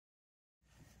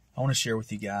I want to share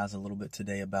with you guys a little bit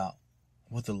today about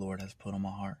what the Lord has put on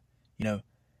my heart. You know,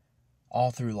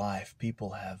 all through life,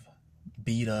 people have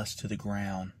beat us to the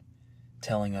ground,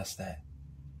 telling us that,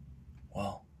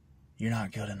 well, you're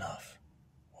not good enough,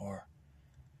 or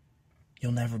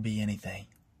you'll never be anything.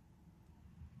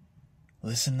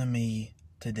 Listen to me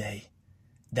today.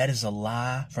 That is a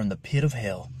lie from the pit of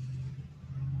hell.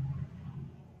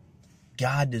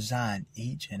 God designed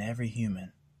each and every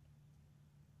human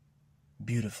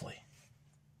beautifully.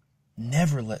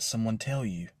 Never let someone tell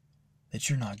you that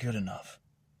you're not good enough.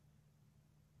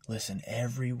 Listen,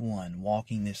 everyone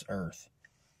walking this earth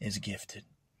is gifted.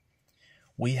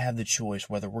 We have the choice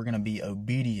whether we're going to be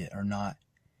obedient or not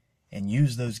and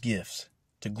use those gifts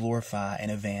to glorify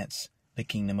and advance the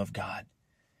kingdom of God.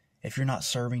 If you're not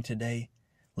serving today,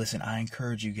 listen, I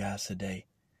encourage you guys today,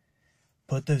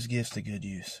 put those gifts to good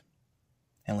use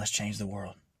and let's change the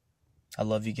world. I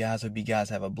love you guys. Hope you guys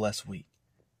have a blessed week.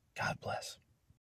 God bless.